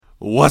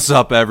What's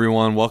up,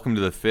 everyone? Welcome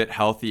to the Fit,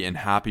 Healthy, and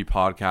Happy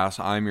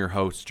podcast. I'm your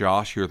host,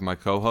 Josh, here with my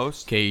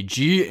co-host,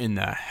 KG in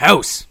the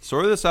house.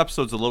 Sorry this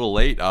episode's a little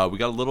late. We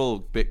got a little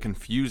bit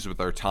confused with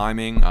our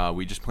timing.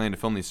 We just planned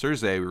to film these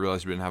Thursday. We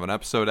realized we didn't have an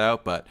episode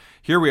out, but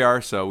here we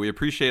are. So we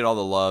appreciate all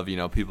the love. You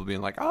know, people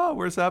being like, "Oh,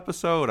 where's the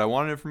episode? I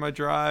wanted it for my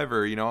drive,"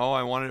 or "Oh,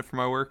 I wanted it for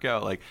my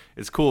workout." Like,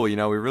 it's cool. You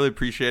know, we really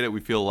appreciate it.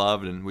 We feel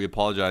loved, and we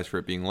apologize for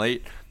it being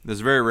late. This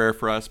is very rare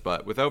for us,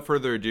 but without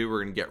further ado,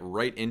 we're going to get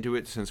right into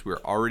it since we're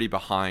already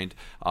behind.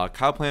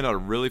 Kyle planned out a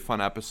really fun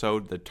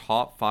episode, the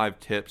top 5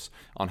 tips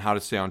on how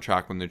to stay on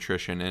track with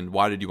nutrition. And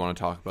why did you want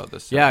to talk about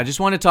this today? Yeah, I just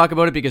want to talk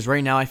about it because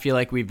right now I feel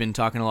like we've been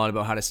talking a lot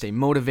about how to stay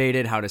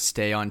motivated, how to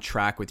stay on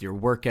track with your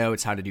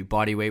workouts, how to do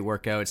body weight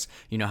workouts,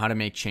 how to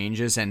make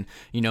changes. And,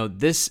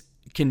 this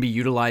can be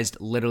utilized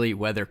literally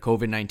whether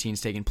COVID-19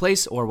 is taking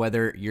place or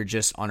whether you're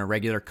just on a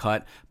regular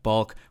cut,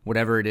 bulk,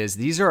 whatever it is.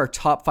 These are our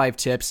top 5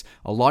 tips.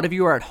 A lot of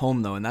you are at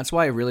home though, and that's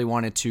why I really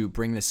wanted to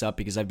bring this up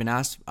because I've been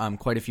asked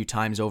quite a few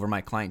times over my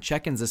client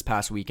check-ins this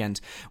past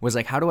weekend was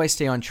like, how do I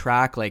stay on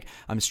track? Like,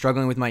 I'm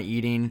struggling with my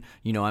eating.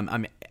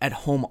 I'm at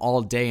home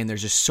all day and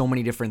there's just so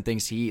many different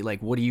things to eat.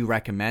 Like, what do you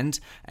recommend?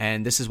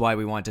 And this is why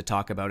we want to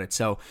talk about it.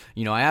 So,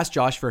 I asked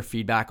Josh for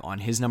feedback on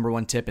his number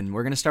 1 tip, and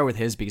we're going to start with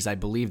his because I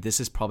believe this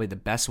is probably the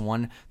best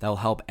one that will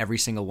help every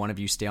single one of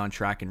you stay on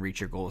track and reach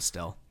your goals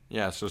still.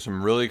 Yeah, so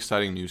some really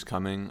exciting news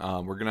coming.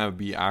 We're going to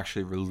be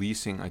actually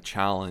releasing a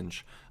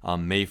challenge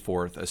May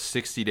 4th, a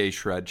 60-day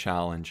shred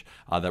challenge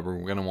that we're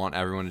going to want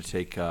everyone to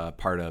take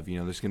part of.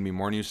 There's going to be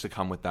more news to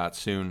come with that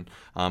soon.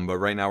 But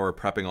right now we're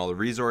prepping all the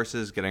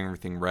resources, getting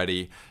everything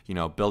ready,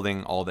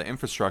 building all the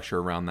infrastructure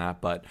around that.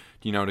 But,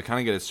 to kind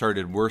of get it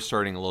started, we're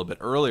starting a little bit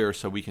earlier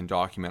so we can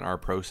document our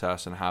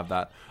process and have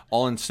that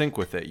all in sync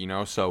with it,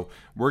 So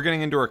we're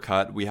getting into our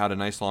cut. We had a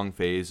nice long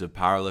phase of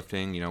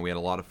powerlifting. We had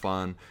a lot of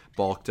fun,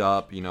 bulked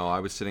up. I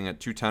was sitting at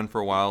 210 for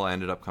a while. I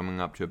ended up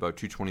coming up to about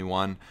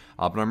 221.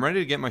 But I'm ready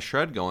to get my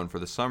shred going for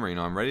the summer.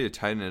 I'm ready to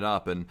tighten it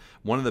up. And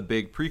one of the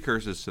big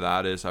precursors to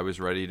that is I was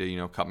ready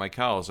to, cut my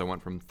calories. I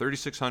went from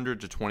 3,600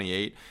 to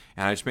 28.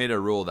 And I just made a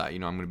rule that, I'm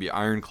going to be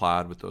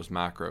ironclad with those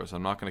macros.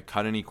 I'm not going to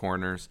cut any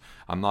corners.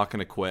 I'm not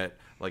going to quit.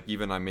 Like,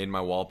 even I made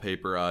my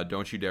wallpaper,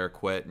 don't you dare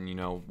quit.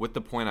 And, with the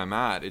point I'm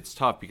at, it's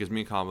tough because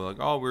me and Colin were like,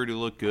 oh, we already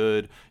look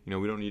good.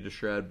 We don't need to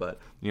shred. But,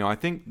 I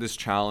think this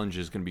challenge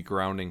is going to be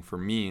grounding for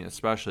me,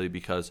 especially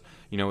because,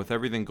 with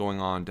everything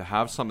going on, to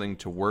have something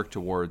to work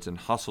towards and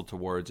hustle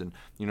towards and,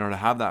 to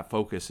have that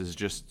focus is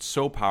just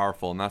so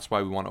powerful. And that's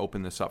why we want to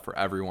open this up for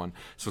everyone.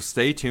 So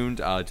stay tuned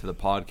to the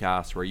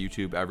podcast or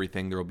YouTube,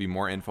 everything. There will be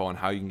more info on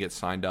how you can get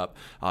signed up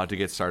to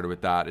get started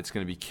with that. It's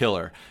going to be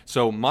killer.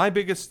 So my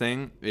biggest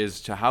thing is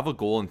to have a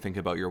goal and think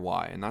about your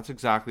why. And that's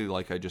exactly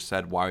like I just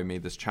said, why we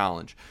made this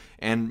challenge.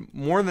 And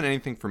more than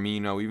anything for me,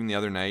 even the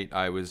other night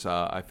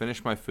I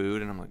finished my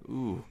food and I'm like,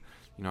 ooh,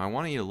 I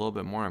want to eat a little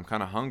bit more. I'm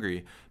kind of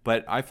hungry.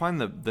 But I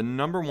find the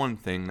number one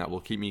thing that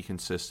will keep me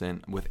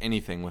consistent with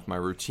anything, with my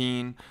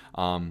routine,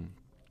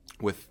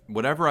 with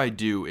whatever I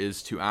do,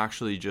 is to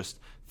actually just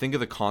think of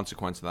the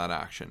consequence of that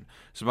action.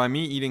 So by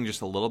me eating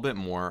just a little bit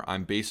more,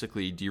 I'm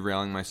basically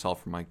derailing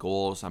myself from my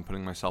goals. I'm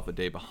putting myself a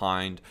day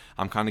behind.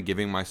 I'm kind of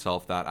giving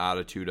myself that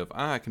attitude of,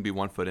 I can be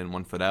 1 foot in,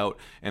 1 foot out,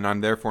 and I'm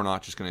therefore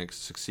not just going to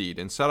succeed.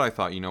 Instead, I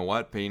thought, you know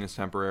what? Pain is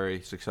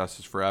temporary, success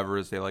is forever,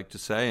 as they like to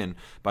say. And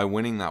by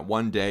winning that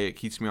one day, it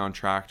keeps me on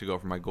track to go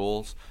for my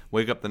goals.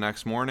 Wake up the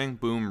next morning,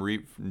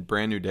 boom,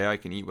 brand new day. I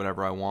can eat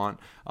whatever I want.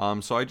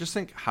 So I just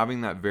think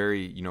having that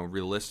very,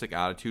 realistic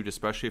attitude,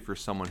 especially if you're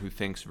someone who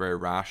thinks very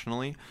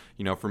rationally.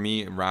 For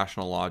me,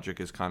 rational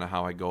logic is kind of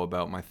how I go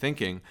about my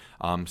thinking.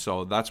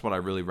 So that's what I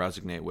really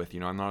resonate with.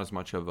 I'm not as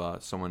much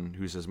of someone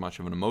who's as much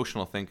of an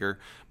emotional thinker,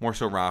 more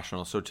so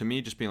rational. So to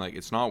me, just being like,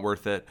 it's not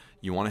worth it.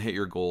 You want to hit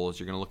your goals.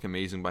 You're going to look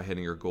amazing by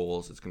hitting your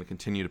goals. It's going to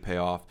continue to pay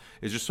off.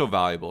 It's just so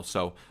valuable.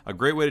 So a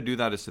great way to do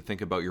that is to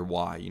think about your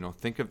why.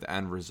 Think of the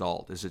end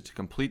result. Is it to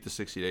complete the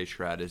 60-day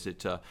shred? Is it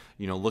to,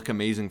 look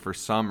amazing for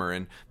summer?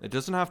 And it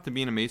doesn't have to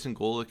be an amazing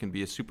goal. It can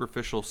be a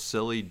superficial,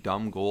 silly,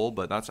 dumb goal,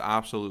 but that's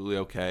absolutely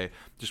okay.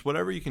 Just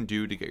whatever you can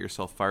do to get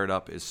yourself fired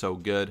up is so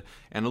good.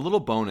 And a little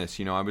bonus,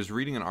 I was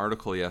reading an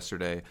article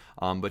yesterday,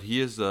 but he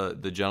is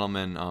the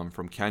gentleman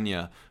from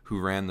Kenya who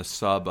ran the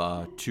sub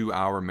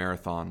 2-hour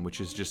marathon, which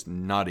is just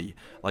nutty.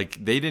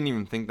 Like, they didn't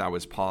even think that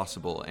was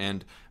possible.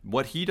 And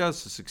what he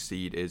does to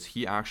succeed is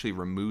he actually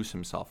removes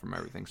himself from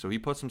everything. So he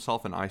puts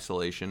himself in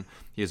isolation.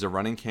 He has a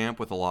running camp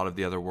with a lot of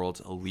the other world's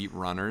elite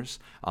runners.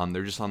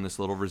 They're just on this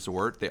little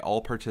resort. They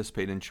all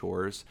participate in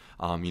chores.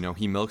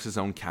 He milks his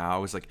own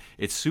cows. Like,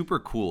 it's super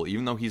cool,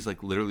 even though he's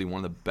like literally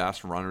one of the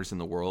best runners in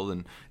the world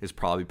and is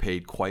probably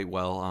paid quite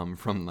well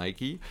from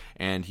Nike.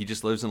 And he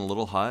just lives in a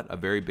little hut, a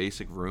very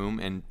basic room.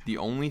 And the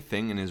only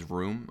thing in his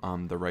room,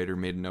 the writer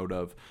made a note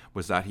of,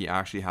 was that he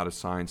actually had a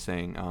sign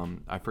saying,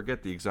 I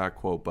forget the exact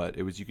quote, but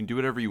it was, you can do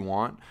whatever you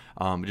want,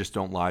 just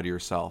don't lie to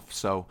yourself.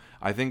 So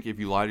I think if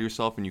you lie to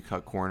yourself and you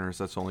cut corners,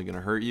 that's only going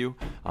to hurt you.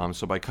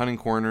 So by cutting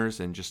corners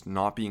and just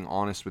not being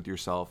honest with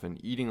yourself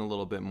and eating a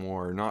little bit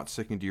more, or not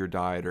sticking to your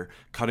diet, or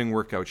cutting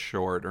workouts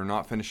short, or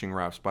not finishing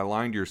reps, by by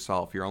lying to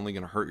yourself, you're only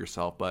going to hurt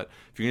yourself. But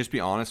if you can just be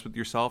honest with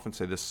yourself and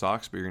say this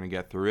sucks, but you're going to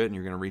get through it and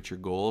you're going to reach your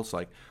goals,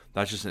 like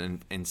that's just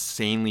an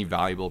insanely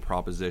valuable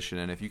proposition.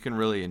 And if you can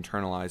really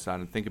internalize that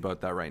and think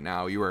about that right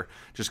now, you are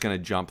just going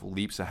to jump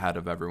leaps ahead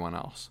of everyone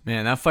else.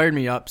 Man, that fired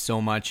me up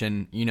so much.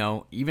 And,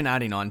 even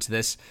adding on to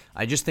this,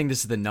 I just think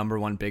this is the number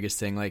one biggest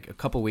thing. Like a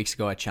couple weeks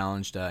ago, I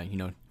challenged,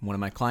 one of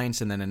my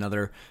clients and then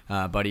another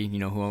buddy,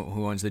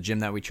 who owns the gym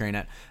that we train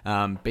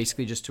at,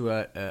 basically just to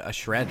a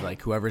shred,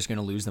 like whoever's going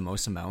to lose the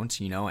most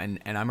amount, and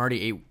I'm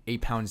already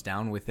eight pounds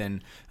down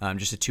within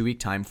just a 2-week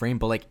time frame.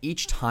 But like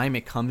each time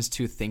it comes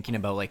to thinking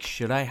about like,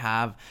 should I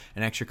have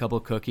an extra couple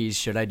of cookies?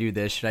 Should I do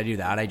this? Should I do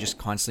that? I just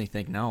constantly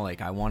think, no,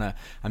 like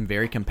I'm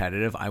very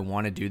competitive. I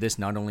want to do this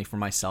not only for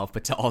myself,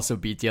 but to also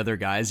beat the other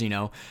guys.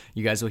 You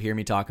guys will hear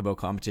me talk about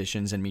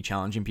competitions and me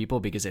challenging people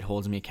because it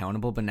holds me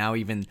accountable. But now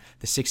even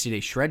the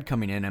 60-day shred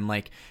coming in, I'm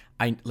like,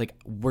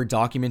 we're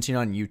documenting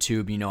on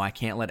YouTube, I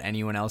can't let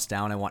anyone else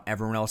down. I want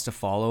everyone else to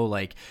follow.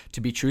 Like,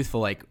 to be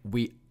truthful, like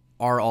we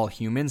are all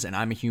humans and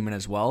I'm a human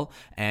as well.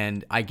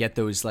 And I get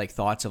those like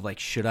thoughts of like,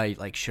 should I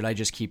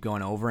just keep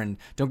going over? And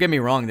don't get me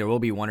wrong, there will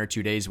be 1 or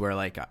 2 days where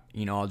like,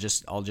 I'll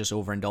just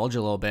overindulge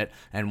a little bit.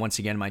 And once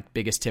again, my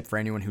biggest tip for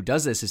anyone who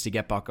does this is to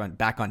get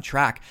back on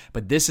track.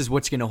 But this is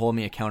what's going to hold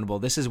me accountable.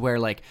 This is where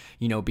like,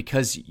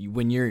 because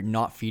when you're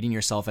not feeding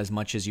yourself as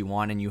much as you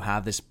want and you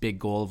have this big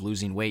goal of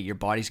losing weight, your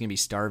body's going to be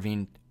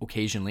starving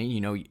occasionally.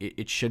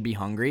 It should be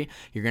hungry.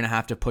 You're going to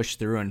have to push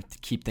through and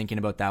keep thinking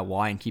about that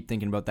why and keep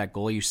thinking about that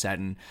goal you set.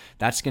 And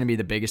that's going to be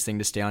the biggest thing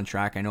to stay on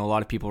track. I know a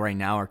lot of people right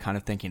now are kind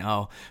of thinking,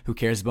 oh, who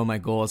cares about my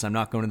goals? I'm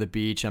not going to the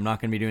beach. I'm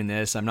not going to be doing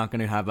this. I'm not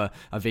going to have a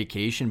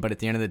vacation. But at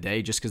the end of the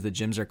day, just because the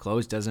gyms are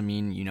closed doesn't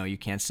mean, you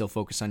can't still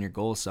focus on your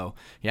goals. So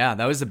yeah,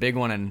 that was the big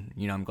one. And,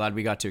 I'm glad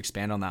we got to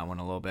expand on that one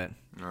a little bit.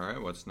 All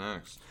right, what's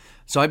next?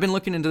 So I've been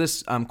looking into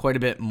this quite a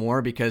bit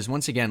more because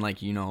once again,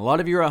 like, a lot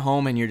of you are at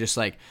home and you're just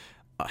like,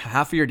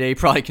 half of your day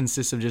probably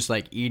consists of just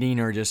like eating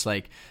or just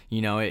like,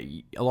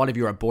 a lot of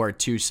you are bored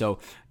too. So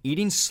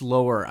eating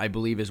slower, I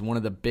believe, is one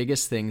of the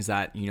biggest things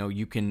that,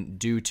 you can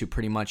do to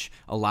pretty much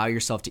allow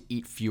yourself to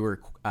eat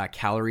fewer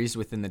calories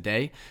within the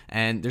day.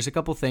 And there's a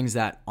couple things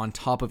that on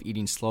top of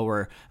eating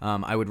slower,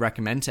 I would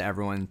recommend to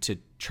everyone to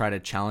try to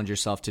challenge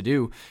yourself to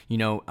do,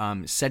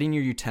 setting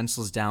your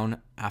utensils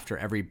down after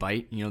every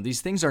bite.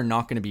 These things are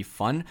not going to be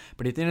fun,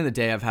 but at the end of the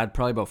day, I've had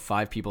probably about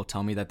 5 people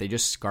tell me that they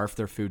just scarf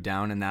their food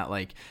down and that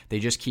like they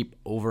just keep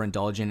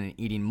overindulging and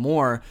eating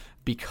more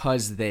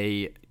because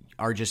they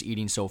are just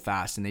eating so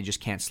fast and they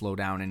just can't slow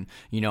down. And,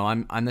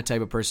 I'm the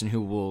type of person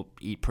who will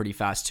eat pretty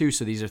fast too.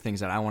 So these are things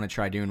that I want to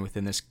try doing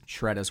within this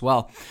shred as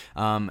well.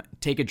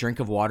 Take a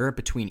drink of water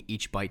between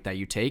each bite that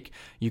you take.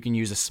 You can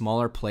use a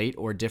smaller plate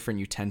or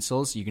different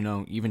utensils. You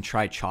can even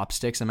try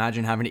chopsticks.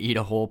 Imagine having to eat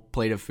a whole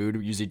plate of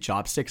food using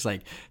chopsticks.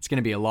 Like, it's going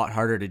to be a lot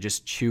harder to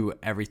just chew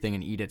everything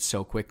and eat it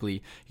so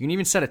quickly. You can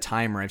even set a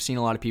timer. I've seen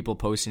a lot of people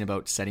posting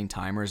about setting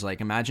timers.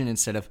 Like, imagine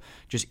instead of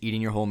just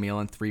eating your whole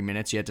meal in 3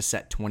 minutes, you had to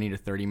set 20 to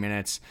 30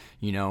 minutes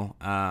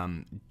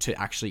to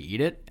actually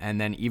eat it. And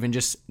then even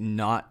just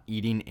not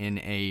eating in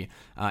a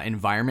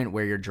environment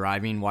where you're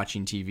driving,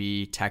 watching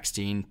TV,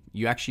 texting,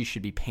 you actually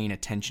should be paying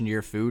attention to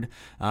your food.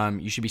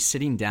 You should be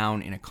sitting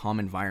down in a calm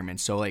environment.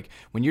 So like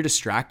when you're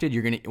distracted,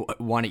 you're going to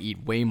want to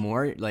eat way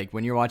more. Like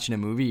when you're watching a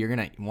movie, you're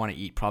going to want to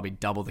eat probably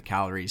double the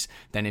calories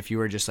than if you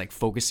were just like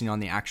focusing on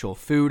the actual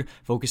food,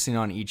 focusing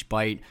on each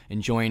bite,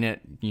 enjoying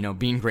it,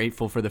 being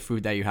grateful for the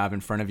food that you have in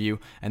front of you.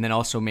 And then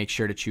also make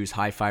sure to choose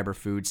high fiber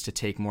foods to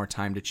take more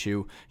time to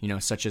chew,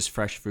 such as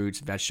fresh fruits,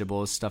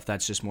 vegetables, stuff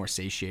that's just more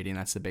satiating.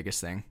 That's the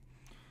biggest thing.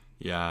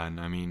 Yeah, and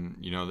I mean,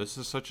 this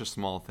is such a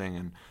small thing,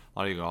 and a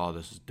lot of you go, oh,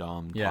 this is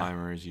dumb,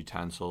 timers,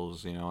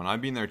 utensils, and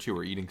I've been there too,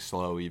 we're eating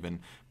slow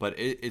even, but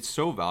it's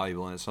so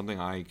valuable, and it's something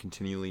I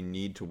continually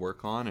need to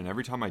work on, and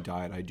every time I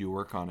diet, I do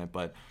work on it.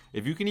 But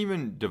if you can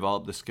even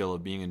develop the skill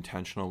of being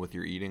intentional with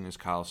your eating, as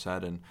Kyle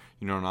said, and,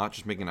 not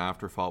just make an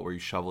afterthought where you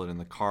shovel it in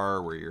the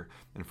car, where you're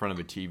in front of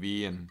a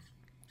TV, and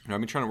I've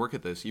been trying to work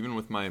at this, even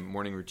with my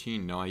morning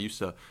routine. I used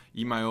to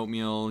eat my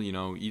oatmeal,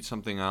 eat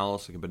something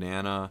else, like a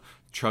banana,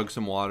 chug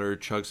some water,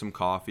 chug some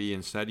coffee.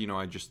 Instead, when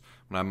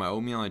I have my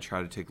oatmeal, I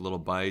try to take little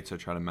bites. I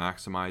try to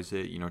maximize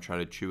it, try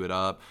to chew it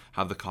up,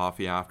 have the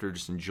coffee after,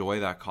 just enjoy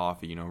that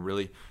coffee,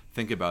 really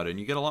think about it. And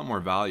you get a lot more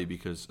value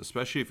because,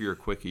 especially if you're a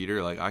quick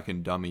eater, like I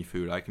can dummy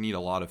food. I can eat a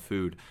lot of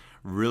food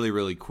really,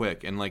 really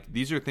quick. And like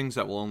these are things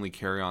that will only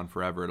carry on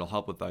forever. It'll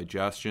help with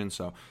digestion.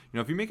 So,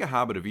 if you make a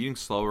habit of eating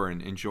slower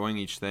and enjoying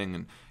each thing,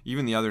 and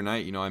even the other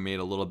night, I made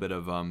a little bit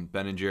of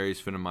Ben and Jerry's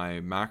fit in my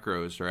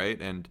macros, right?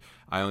 And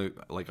I only,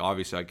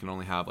 obviously I can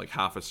only have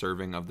half a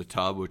serving of the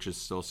tub, which is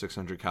still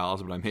 600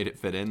 calories, but I made it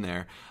fit in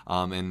there.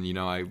 And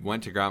I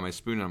went to grab my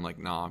spoon and I'm like,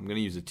 no, I'm going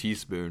to use a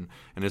teaspoon.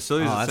 And as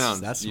silly as it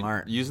sounds, that's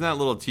smart. Using that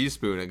little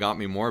teaspoon, it got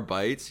me more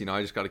bites.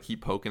 I just got to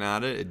keep poking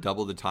at it. It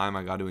doubled the time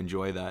I got to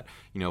enjoy that,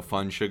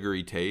 fun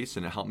sugary taste,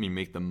 and it helped me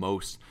make the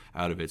most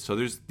out of it. So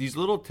there's these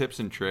little tips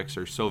and tricks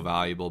are so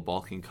valuable,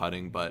 bulking,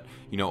 cutting, but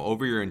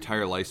over your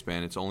entire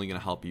lifespan, it's only going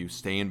to help you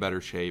stay in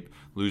better shape,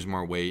 lose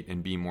more weight,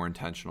 and be more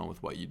intentional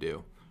with what you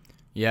do.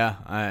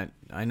 Yeah,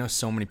 I know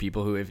so many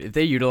people who, if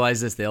they utilize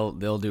this, they'll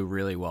do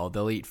really well.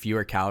 They'll eat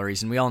fewer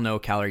calories, and we all know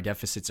calorie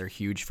deficits are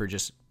huge for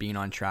just being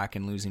on track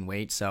and losing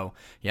weight. So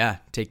yeah,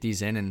 take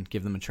these in and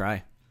give them a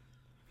try.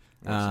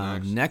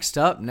 Next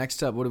up,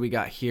 what do we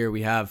got here?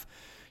 We have,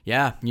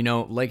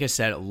 like I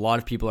said, a lot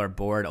of people are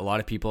bored. A lot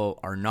of people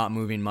are not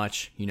moving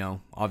much.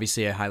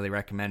 Obviously I highly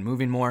recommend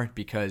moving more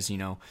because,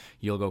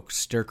 you'll go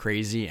stir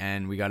crazy,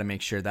 and we got to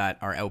make sure that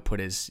our output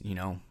is,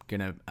 going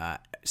to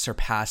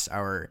surpass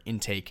our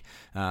intake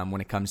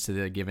when it comes to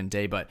the given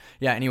day. But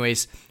yeah,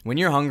 anyways, when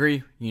you're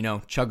hungry,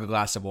 chug a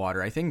glass of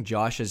water. I think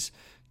Josh has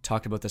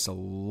talked about this a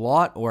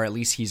lot, or at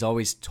least he's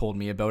always told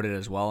me about it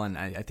as well, and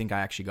I think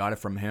I actually got it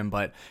from him.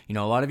 But a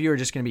lot of you are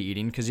just going to be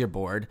eating because you're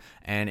bored,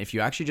 and if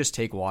you actually just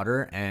take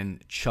water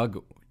and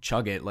chug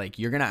it, like,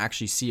 you're gonna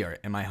actually see,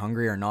 am I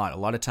hungry or not? A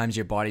lot of times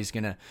your body's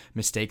gonna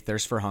mistake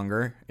thirst for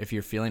hunger. If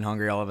you're feeling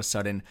hungry all of a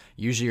sudden,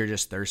 usually you're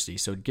just thirsty.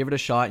 So give it a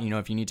shot.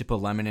 If you need to put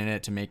lemon in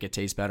it to make it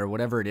taste better,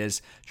 whatever it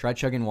is, try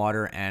chugging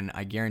water, and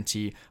I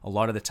guarantee a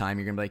lot of the time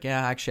you're gonna be like,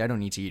 yeah, actually I don't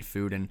need to eat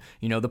food. And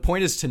the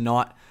point is to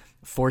not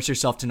force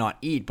yourself to not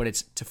eat, but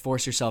it's to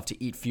force yourself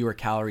to eat fewer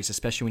calories,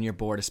 especially when you're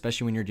bored,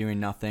 especially when you're doing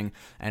nothing,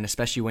 and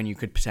especially when you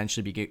could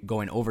potentially be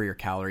going over your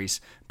calories.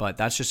 But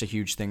that's just a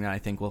huge thing that I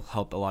think will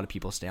help a lot of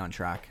people stay on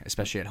track,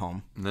 especially at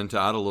home. And then to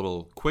add a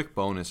little quick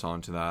bonus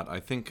onto that, I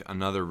think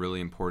another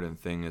really important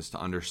thing is to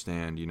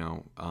understand,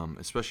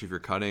 especially if you're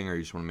cutting or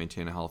you just want to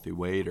maintain a healthy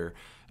weight, or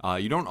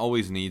you don't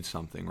always need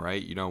something,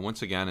 right?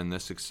 Once again, and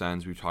this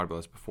extends, we've talked about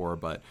this before,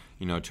 but,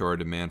 to our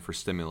demand for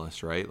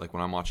stimulus, right? Like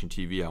when I'm watching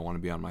TV, I want to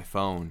be on my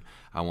phone.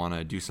 I want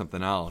to do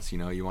something else.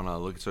 You want to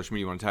look at social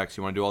media, you want to text,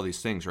 you want to do all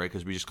these things, right?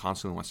 Because we just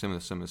constantly want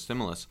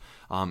stimulus.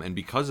 And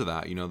because of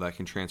that, that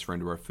can transfer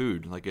into our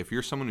food. Like if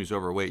you're someone who's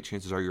overweight,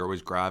 chances are you're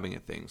always grabbing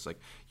at things.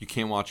 Like you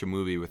can't watch a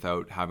movie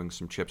without having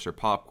some chips or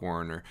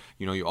popcorn, or,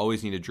 you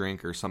always need a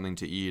drink or something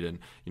to eat. And,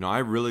 I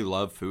really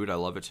love food. I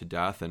love it to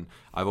death. And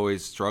I've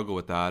always struggled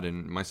with that.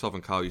 And myself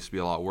and Kyle used to be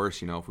a lot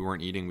worse. If we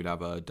weren't eating, we'd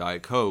have a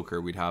Diet Coke,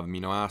 or we'd have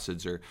amino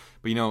acids,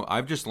 but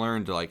I've just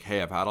learned to, like,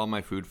 hey, I've had all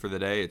my food for the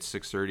day. It's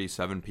 6:30,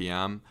 7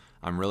 p.m.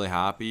 I'm really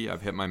happy.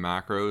 I've hit my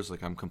macros.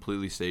 Like, I'm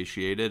completely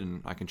satiated,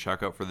 and I can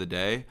check out for the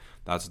day.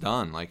 That's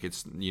done. Like,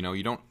 it's,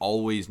 you don't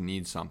always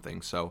need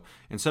something. So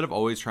instead of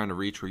always trying to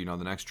reach for, the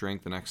next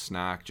drink, the next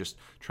snack, just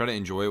try to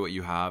enjoy what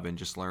you have and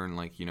just learn,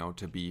 like,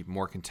 to be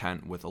more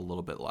content with a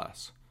little bit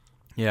less.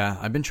 Yeah,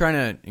 I've been trying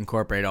to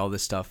incorporate all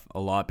this stuff a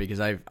lot because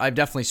I've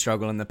definitely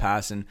struggled in the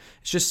past, and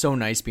it's just so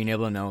nice being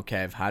able to know,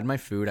 okay, I've had my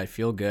food, I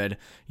feel good.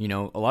 A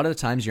lot of the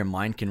times your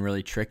mind can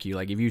really trick you.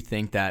 Like if you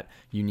think that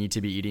you need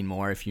to be eating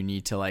more, if you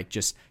need to like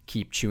just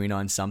keep chewing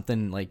on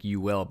something, like you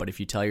will. But if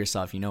you tell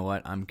yourself, you know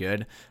what, I'm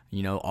good.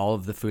 All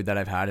of the food that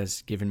I've had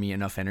has given me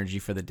enough energy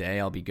for the day.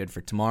 I'll be good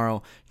for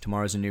tomorrow.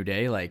 Tomorrow's a new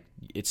day. Like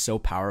it's so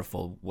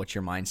powerful what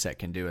your mindset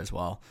can do as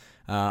well.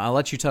 I'll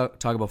let you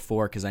talk about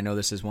 4 because I know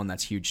this is one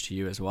that's huge to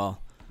you as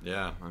well.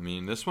 Yeah, I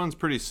mean, this one's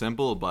pretty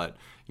simple, but,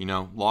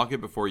 log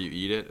it before you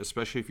eat it,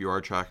 especially if you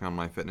are tracking on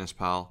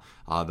MyFitnessPal.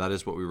 That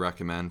is what we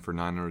recommend for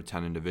 9 out of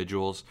 10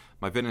 individuals.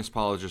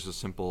 MyFitnessPal is just a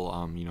simple,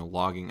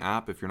 logging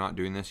app. If you're not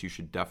doing this, you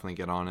should definitely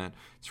get on it.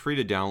 It's free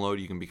to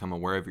download. You can become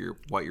aware of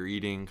what you're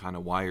eating, kind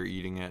of why you're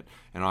eating it.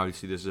 And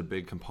obviously, this is a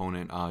big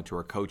component to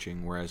our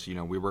coaching, whereas,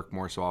 we work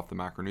more so off the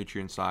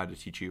macronutrient side to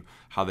teach you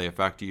how they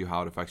affect you,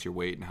 how it affects your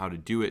weight, and how to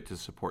do it to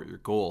support your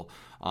goal.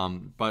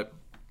 But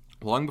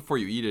long before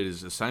you eat it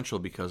is essential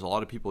because a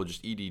lot of people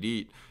just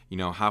eat.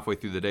 Halfway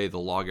through the day,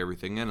 they'll log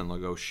everything in and they'll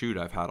go, shoot,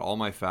 I've had all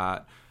my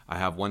fat. I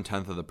have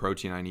 1/10 of the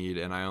protein I need,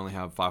 and I only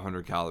have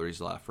 500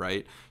 calories left,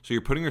 right? So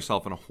you're putting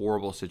yourself in a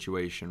horrible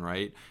situation,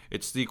 right?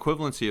 It's the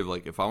equivalency of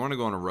like if I want to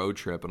go on a road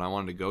trip and I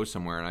wanted to go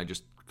somewhere and I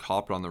just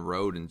hopped on the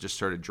road and just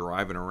started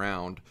driving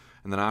around.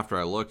 And then after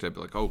I looked, I'd be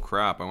like, oh,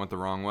 crap, I went the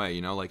wrong way.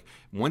 Like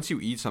once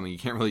you eat something, you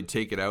can't really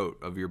take it out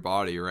of your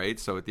body, right?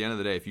 So at the end of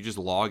the day, if you just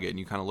log it and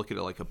you kind of look at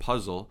it like a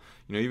puzzle,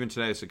 even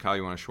today I said, Kyle,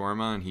 you want a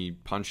shawarma? And he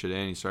punched it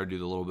in. He started to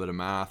do a little bit of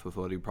math with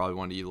what he probably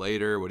wanted to eat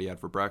later, what he had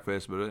for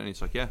breakfast. And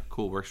he's like, yeah,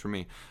 cool, works for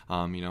me.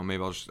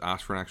 Maybe I'll just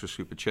ask for an extra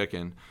scoop of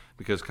chicken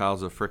because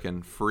Kyle's a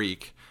freaking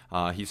freak.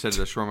 He said to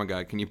the shawarma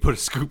guy, can you put a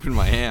scoop in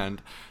my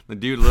hand? The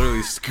dude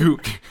literally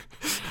scooped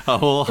a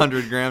whole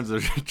 100 grams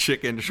of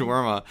chicken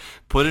shawarma,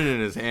 put it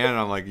in his hand, and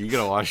I'm like, you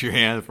gotta wash your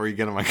hands before you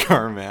get in my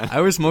car, man.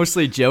 I was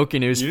mostly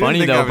joking. It was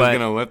funny though. I was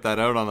gonna whip that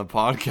out on the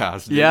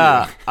podcast.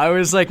 Yeah, I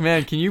was like,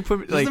 man, can you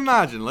put just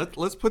imagine?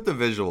 Let's put the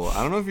visual.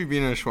 I don't know if you've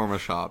been in a shawarma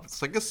shop.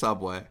 It's like a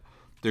Subway.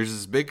 There's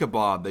this big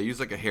kebab. They use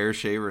like a hair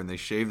shaver and they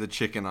shave the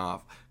chicken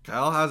off.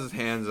 Kyle has his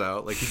hands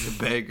out like he's a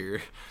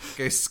beggar.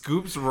 Guy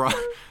scoops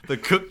the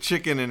cooked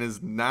chicken in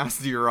his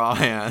nasty raw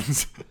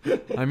hands.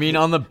 I mean,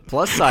 on the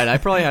plus side, I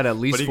probably had at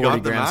least 40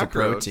 grams of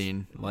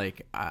protein.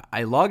 Like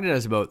I logged it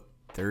as about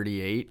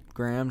 38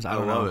 grams. I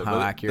don't know how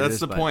accurate it is.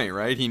 That's the point,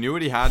 right? He knew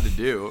what he had to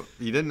do.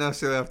 He didn't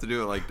necessarily have to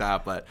do it like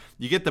that, but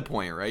you get the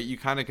point, right? You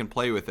kind of can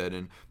play with it.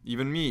 And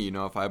even me,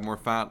 if I have more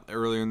fat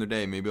earlier in the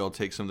day, maybe I'll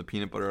take some of the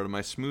peanut butter out of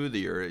my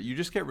smoothie, or you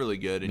just get really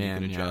good and you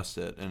can adjust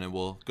it, and it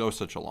will go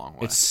such a long way.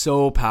 It's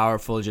so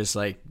powerful, just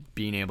like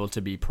being able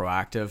to be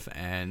proactive,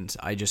 and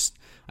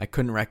I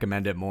couldn't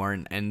recommend it more.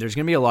 And there's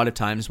going to be a lot of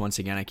times, once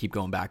again, I keep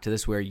going back to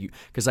this, where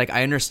because like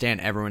I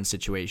understand everyone's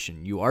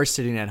situation. You are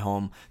sitting at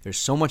home, there's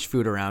so much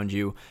food around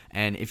you,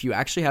 and if you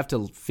actually have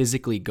to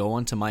physically go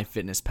onto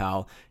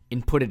MyFitnessPal,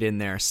 input it in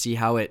there, see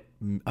how it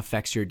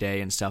affects your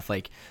day and stuff,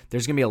 like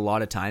there's gonna be a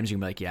lot of times you're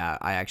gonna be like, yeah,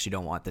 I actually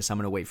don't want this, I'm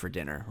gonna wait for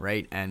dinner,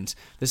 right? And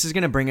this is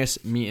gonna bring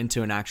me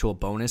into an actual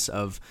bonus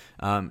of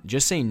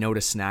just saying no to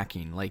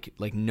snacking,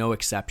 like no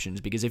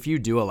exceptions, because if you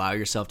do allow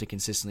yourself to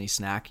consistently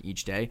snack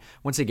each day,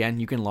 once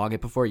again, you can log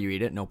it before you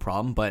eat it, no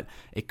problem, but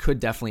it could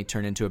definitely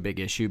turn into a big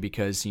issue,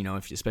 because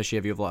especially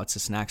if you have lots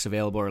of snacks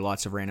available or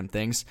lots of random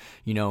things,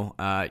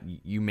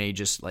 you may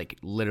just like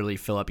literally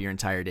fill up your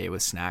entire day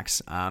with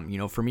snacks.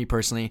 For me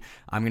personally,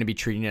 I'm gonna be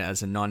treating it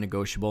as a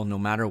non-negotiable, no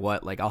matter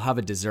what. Like I'll have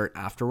a dessert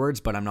afterwards,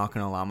 but I'm not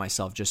going to allow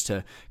myself just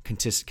to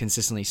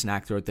consistently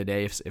snack throughout the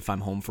day if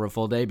I'm home for a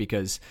full day,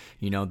 because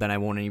then I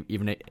won't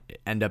even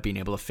end up being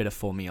able to fit a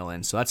full meal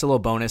in. So that's a little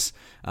bonus.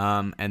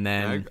 And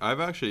then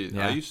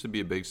I used to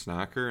be a big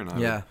snacker, and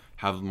I would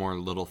have more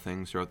little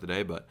things throughout the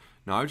day, but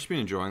no, I've just been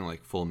enjoying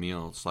like full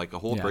meals. Like a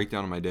whole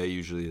breakdown of my day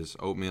usually is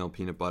oatmeal,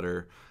 peanut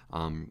butter,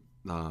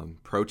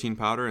 protein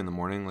powder in the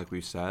morning, like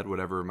we said,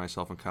 whatever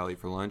myself and Kyle eat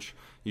for lunch.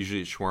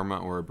 Usually it's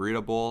shawarma or a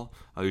burrito bowl.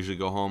 I'll usually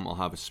go home, I'll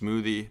have a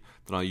smoothie,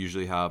 then I'll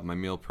usually have my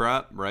meal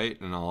prep, right?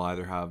 And I'll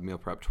either have meal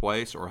prep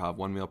twice or have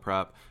one meal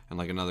prep and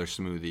like another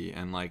smoothie.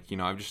 And like,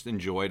 I've just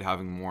enjoyed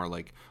having more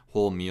like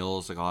whole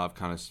meals. Like I'll have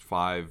kind of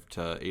 500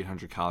 to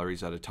 800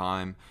 calories at a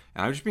time.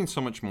 And I've just been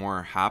so much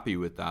more happy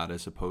with that,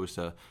 as opposed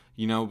to,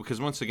 because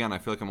once again, I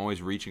feel like I'm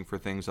always reaching for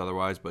things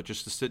otherwise, but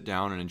just to sit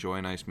down and enjoy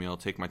a nice meal,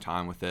 take my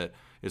time with it,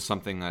 is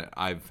something that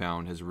I've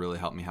found has really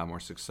helped me have more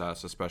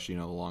success, especially,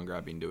 the longer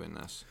I've been doing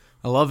this.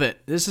 I love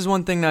it. This is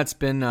one thing that's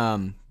been,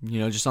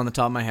 just on the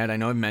top of my head. I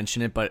know I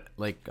mentioned it, but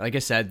like I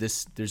said,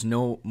 there's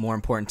no more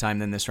important time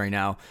than this right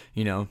now.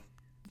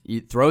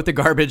 You throw out the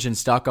garbage and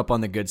stock up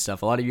on the good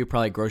stuff. A lot of you are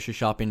probably grocery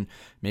shopping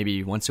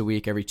maybe once a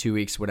week, every 2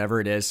 weeks, whatever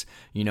it is.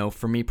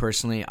 For me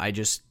personally,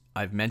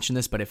 I've mentioned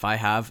this, but if I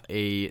have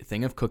a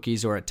thing of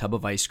cookies or a tub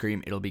of ice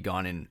cream, it'll be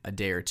gone in a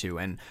day or two.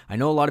 And I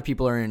know a lot of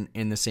people are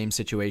in the same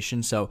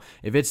situation. So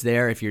if it's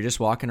there, if you're just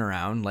walking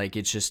around, like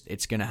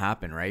it's going to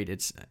happen, right?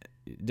 It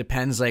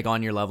depends like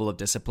on your level of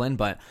discipline,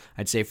 but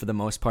I'd say for the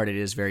most part, it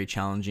is very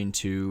challenging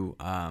to,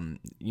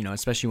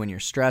 especially when you're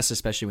stressed,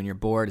 especially when you're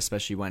bored,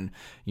 especially when,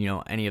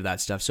 any of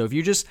that stuff. So if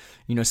you just,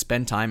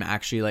 spend time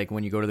actually, like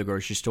when you go to the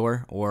grocery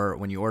store or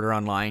when you order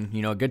online,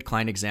 a good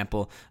client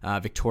example,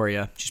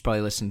 Victoria, she's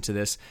probably listening to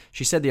this.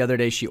 She said the other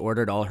day she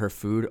ordered all her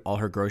food, all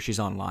her groceries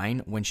online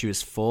when she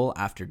was full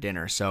after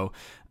dinner. So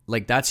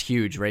like that's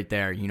huge right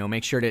there.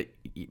 Make sure to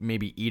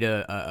maybe eat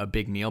a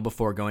big meal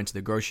before going to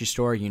the grocery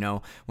store.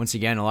 Once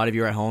again, a lot of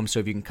you are at home, so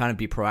if you can kind of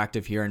be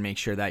proactive here and make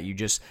sure that you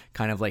just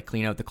kind of like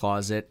clean out the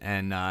closet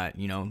and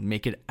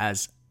make it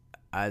as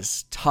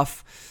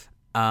tough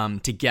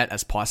to get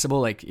as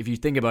possible. Like if you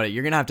think about it,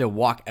 you're gonna have to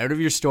walk out of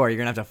your store, you're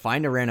gonna have to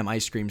find a random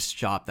ice cream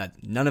shop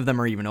that none of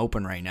them are even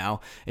open right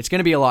now. It's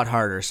gonna be a lot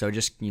harder, so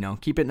just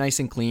keep it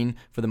nice and clean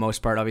for the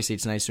most part. Obviously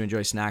it's nice to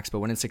enjoy snacks, but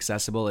when it's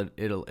accessible,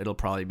 it'll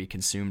probably be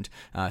consumed,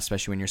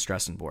 especially when you're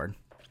stressed and bored.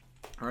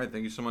 All right,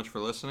 thank you so much for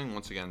listening.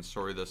 Once again,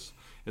 sorry this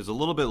is a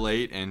little bit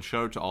late, and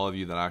shout out to all of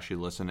you that actually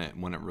listen it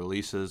when it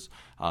releases.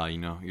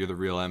 You're the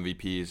real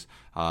MVPs.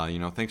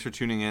 Thanks for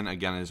tuning in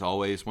again, as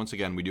always. Once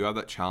again, we do have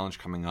that challenge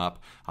coming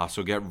up,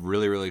 so get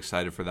really, really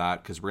excited for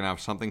that, because we're gonna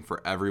have something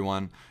for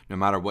everyone, no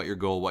matter what your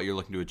goal, what you're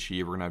looking to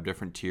achieve. We're gonna have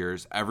different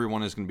tiers.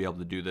 Everyone is gonna be able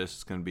to do this.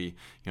 It's gonna be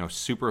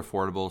super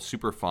affordable,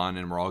 super fun,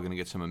 and we're all gonna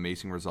get some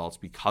amazing results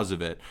because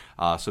of it.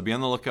 So be on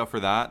the lookout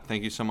for that.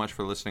 Thank you so much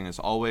for listening, as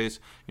always.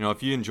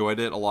 If you enjoyed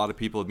it, a lot of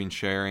people have been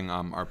sharing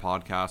our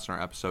podcast and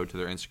our episode to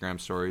their Instagram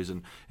stories,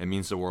 and it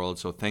means the world.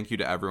 So thank you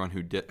to everyone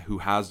who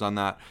has done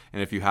that.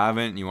 And if you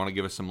haven't and you want to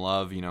give us some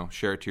love,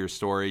 share it to your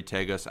story,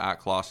 tag us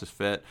at Colossus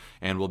Fit,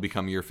 and we'll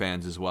become your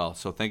fans as well.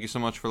 So thank you so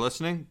much for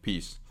listening.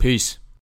 Peace.